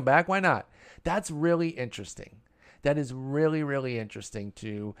 we'll take him back. Why not? That's really interesting. That is really, really interesting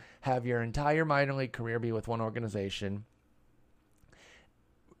to have your entire minor league career be with one organization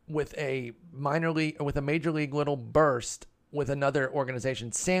with a major league little burst with another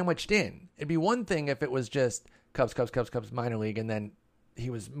organization sandwiched in. It'd be one thing if it was just Cubs minor league, and then he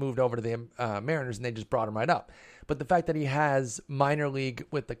was moved over to the Mariners and they just brought him right up. But the fact that he has minor league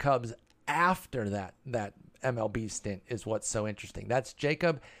with the Cubs after that MLB stint is what's so interesting. That's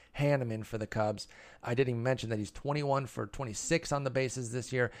Jacob Hanneman for the Cubs. I didn't even mention that he's 21 for 26 on the bases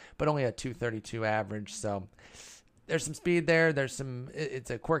this year, but only a 232 average. So there's some speed there. It's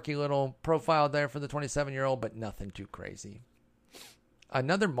a quirky little profile there for the 27-year-old, but nothing too crazy.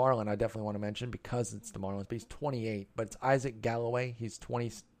 Another Marlin I definitely want to mention because it's the Marlins, but he's 28, but it's Isaac Galloway. He's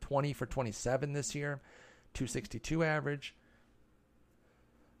 20 for 27 this year, 262 average.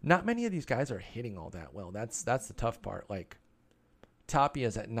 Not many of these guys are hitting all that well. That's the tough part. Like,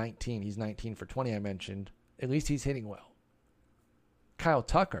 Tapia's at 19. He's 19 for 20, I mentioned. At least he's hitting well. Kyle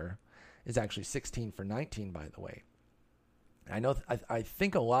Tucker is actually 16 for 19, by the way. I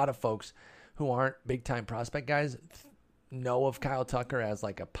think a lot of folks who aren't big-time prospect guys know of Kyle Tucker as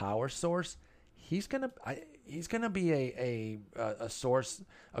like a power source. He's gonna be a source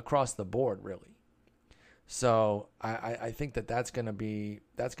across the board, really. So I think that's gonna be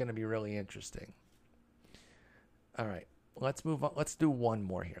really interesting. All right, let's move on. Let's do one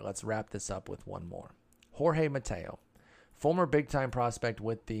more here. Let's wrap this up with one more. Jorge Mateo, former big time prospect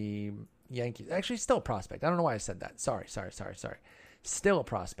with the Yankees. Actually, still a prospect. I don't know why I said that. Sorry. Still a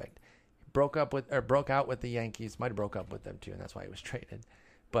prospect. Broke out with the Yankees. Might have broke up with them too, and that's why he was traded.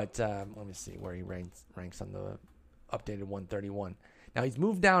 But let me see where he ranks on the updated 131. Now he's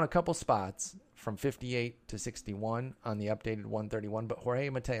moved down a couple spots from 58 to 61 on the updated 131. But Jorge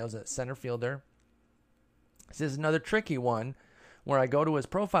Mateo's a center fielder. This is another tricky one where I go to his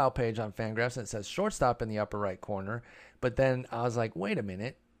profile page on Fangraphs and it says shortstop in the upper right corner. But then I was like, wait a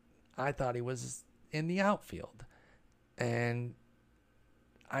minute. I thought he was in the outfield. And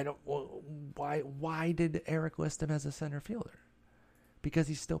why did Eric list him as a center fielder? Because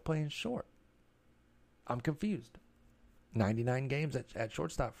he's still playing short. I'm confused. 99 games at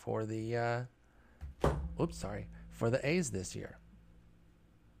shortstop for the for the A's this year.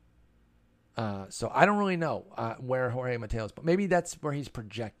 So I don't really know where Jorge Mateo's, but maybe that's where he's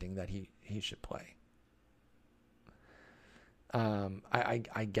projecting that he should play.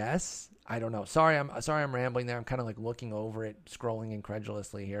 I guess. I don't know. Sorry, I'm rambling there. I'm kind of like looking over it, scrolling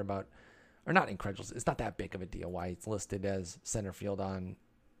incredulously here or not incredulous. It's not that big of a deal why it's listed as center field on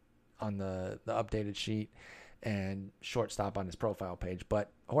the updated sheet and shortstop on his profile page.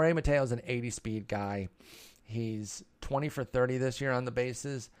 But Jorge Mateo's an 80 speed guy. He's 20 for 30 this year on the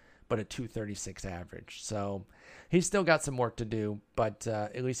bases, but a 236 average. So he's still got some work to do, but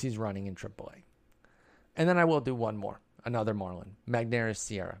at least he's running in AAA. And then I will do one more. Another Marlin, Magneuris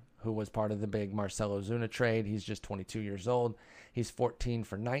Sierra, who was part of the big Marcell Ozuna trade. He's just 22 years old. He's 14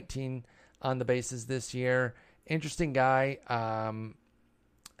 for 19 on the bases this year. Interesting guy.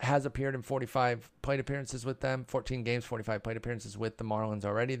 Has appeared in 45 plate appearances with them, 14 games, 45 plate appearances with the Marlins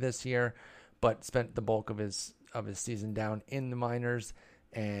already this year, but spent the bulk of his season down in the minors,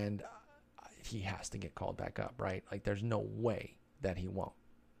 and he has to get called back up, right? Like, there's no way that he won't.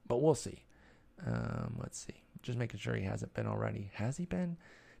 But we'll see. Let's see. Just making sure he hasn't been already. Has he been?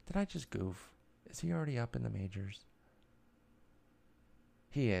 Did I just goof? Is he already up in the majors?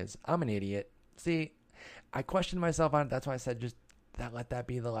 He is. I'm an idiot. See, I questioned myself on it. That's why I said just let that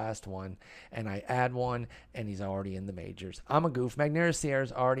be the last one. And I add one, and he's already in the majors. I'm a goof. Magneuris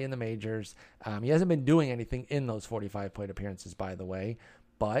Sierra's already in the majors. He hasn't been doing anything in those 45 plate appearances, by the way.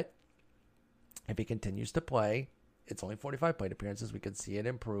 But if he continues to play, it's only 45 plate appearances. We could see it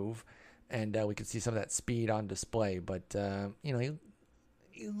improve. And we could see some of that speed on display. But,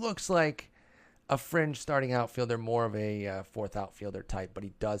 he looks like a fringe starting outfielder, more of a fourth outfielder type. But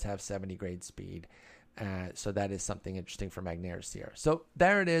he does have 70 grade speed. So that is something interesting for Magneuris Sierra. So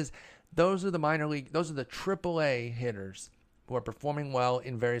there it is. Those are the minor league. Those are the AAA hitters who are performing well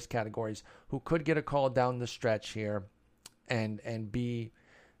in various categories, who could get a call down the stretch here and be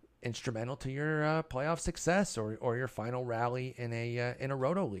instrumental to your playoff success or your final rally in a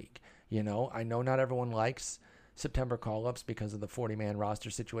roto league. I know not everyone likes September call-ups because of the 40-man roster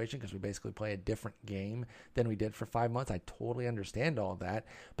situation, because we basically play a different game than we did for 5 months. I totally understand all that,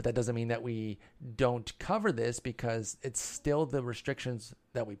 but that doesn't mean that we don't cover this, because it's still the restrictions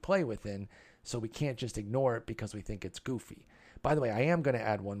that we play within, so we can't just ignore it because we think it's goofy. By the way, I am going to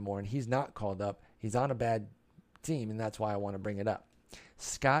add one more, and he's not called up. He's on a bad team, and that's why I want to bring it up.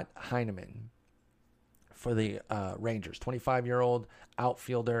 Scott Heineman for the Rangers, 25-year-old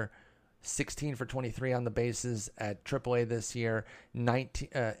outfielder, 16 for 23 on the bases at AAA this year,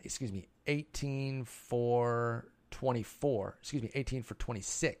 18 for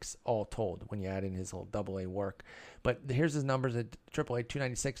 26 all told when you add in his little AA work. But here's his numbers at AAA: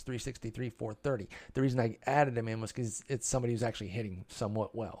 296, 363, 430. The reason I added him in was because it's somebody who's actually hitting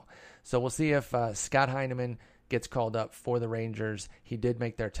somewhat well. So we'll see if Scott Heineman gets called up for the Rangers. He did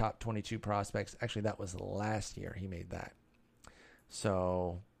make their top 22 prospects. Actually, that was last year he made that.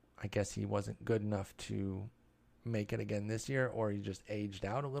 So I guess he wasn't good enough to make it again this year, or he just aged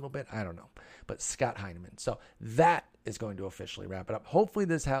out a little bit. I don't know. But Scott Heineman. So that is going to officially wrap it up. Hopefully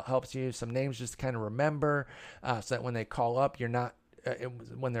this helps you. Some names just to kind of remember, so that when they call up, you're not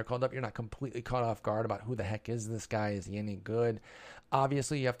when they're called up, you're not completely caught off guard about who the heck is this guy? Is he any good?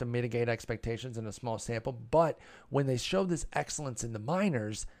 Obviously, you have to mitigate expectations in a small sample, but when they show this excellence in the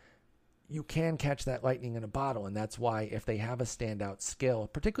minors, you can catch that lightning in a bottle, and that's why if they have a standout skill,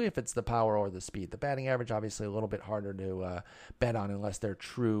 particularly if it's the power or the speed, the batting average obviously a little bit harder to bet on unless they're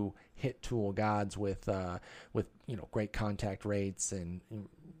true hit tool gods with great contact rates and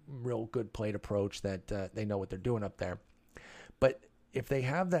real good plate approach that they know what they're doing up there. But if they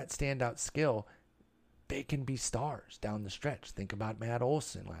have that standout skill, they can be stars down the stretch. Think about Matt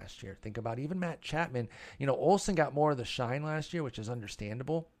Olson last year. Think about even Matt Chapman. Olson got more of the shine last year, which is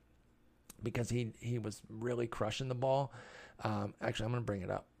understandable, because he was really crushing the ball. Actually, I'm going to bring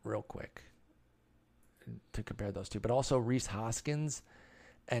it up real quick to compare those two. But also Rhys Hoskins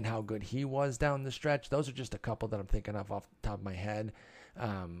and how good he was down the stretch. Those are just a couple that I'm thinking of off the top of my head.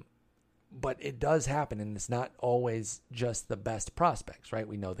 But it does happen, and it's not always just the best prospects, right?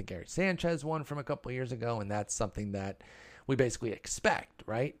 We know the Gary Sanchez one from a couple of years ago, and that's something that we basically expect,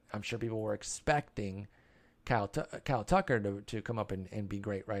 right? I'm sure people were expecting Kyle Tucker to come up and be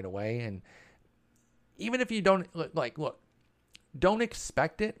great right away. And even if you don't, don't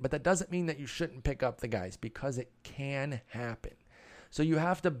expect it, but that doesn't mean that you shouldn't pick up the guys, because it can happen. So you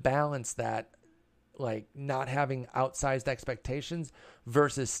have to balance that, like not having outsized expectations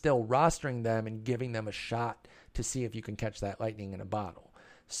versus still rostering them and giving them a shot to see if you can catch that lightning in a bottle.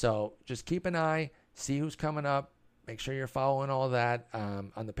 So just keep an eye, see who's coming up. Make sure you're following all that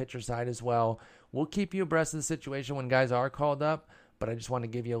on the pitcher side as well. We'll keep you abreast of the situation when guys are called up, but I just want to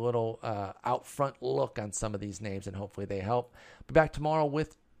give you a little out front look on some of these names, and hopefully they help. Be back tomorrow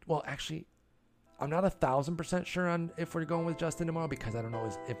with, well, actually, I'm not 1,000% sure on if we're going with Justin tomorrow because I don't know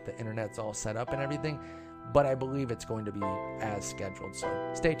if the internet's all set up and everything, but I believe it's going to be as scheduled.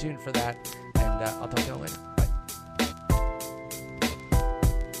 So stay tuned for that, and I'll talk to you all later. Bye.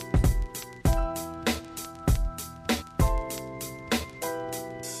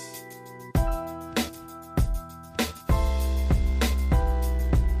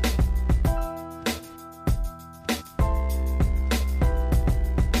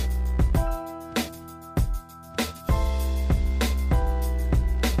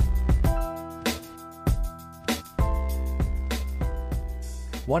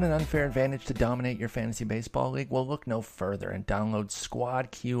 Want an unfair advantage to dominate your fantasy baseball league? Well, look no further and download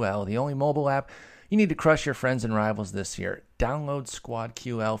Squad QL, the only mobile app you need to crush your friends and rivals this year. Download Squad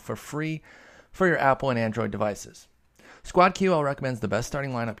QL for free for your Apple and Android devices. Squad QL recommends the best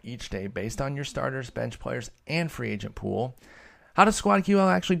starting lineup each day based on your starters, bench players, and free agent pool. How does Squad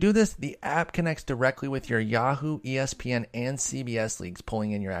QL actually do this? The app connects directly with your Yahoo, ESPN, and CBS leagues,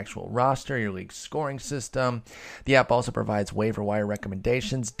 pulling in your actual roster, your league's scoring system. The app also provides waiver wire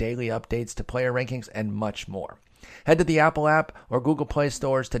recommendations, daily updates to player rankings, and much more. Head to the Apple app or Google Play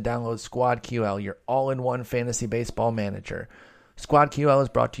stores to download Squad QL, your all-in-one fantasy baseball manager. Squad QL is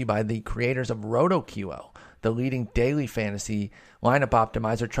brought to you by the creators of RotoQL, the leading daily fantasy lineup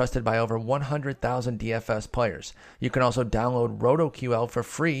optimizer trusted by over 100,000 DFS players. You can also download RotoQL for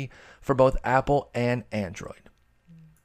free for both Apple and Android.